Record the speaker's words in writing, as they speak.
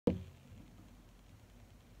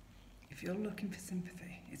If you're looking for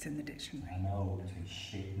sympathy, it's in the dictionary. I know, between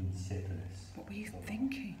shit and syphilis. What were you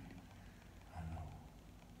thinking? I know.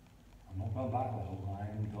 I'm not going back though,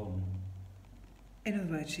 I'm done. In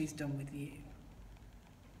other words, she's done with you.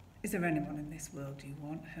 Is there anyone in this world you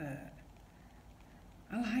want hurt?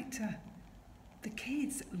 I liked her. The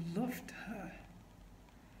kids loved her.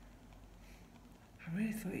 I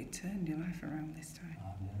really thought you'd turned your life around this time.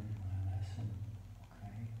 I've learned my lesson,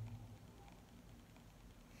 okay?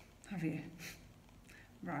 Have you?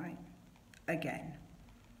 Right. Again.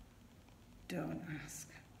 Don't ask.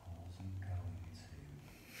 I wasn't going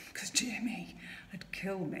to. Because Jamie had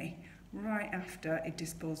killed me right after he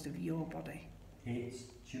disposed of your body. It's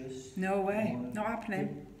just... No way. Not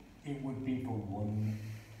happening. It would be for one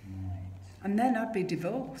night. And then I'd be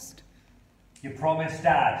divorced. You promised,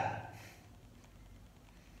 Dad.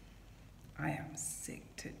 I am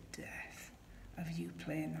sick to death of you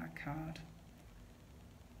playing that card.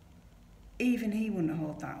 Even he wouldn't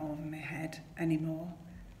hold that over my head anymore.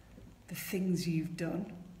 The things you've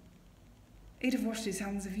done. He'd have washed his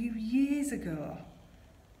hands of you years ago.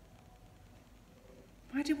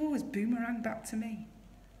 Why do you always boomerang back to me?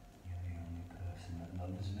 You're the only person that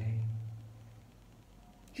loves me.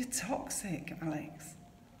 You're toxic, Alex.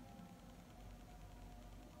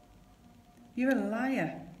 You're a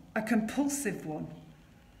liar. A compulsive one.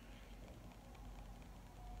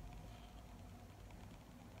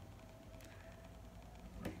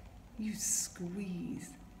 You squeeze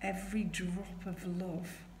every drop of love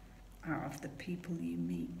out of the people you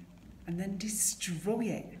meet and then destroy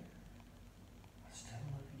it. I still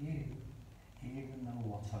love you, even though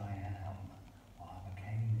what I am, what I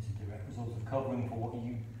became, is a direct result of covering for what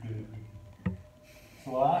you did.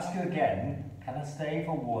 So I'll ask you again, can I stay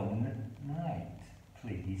for one night?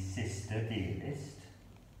 Please, sister dearest.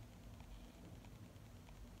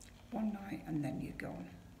 One night and then you're gone.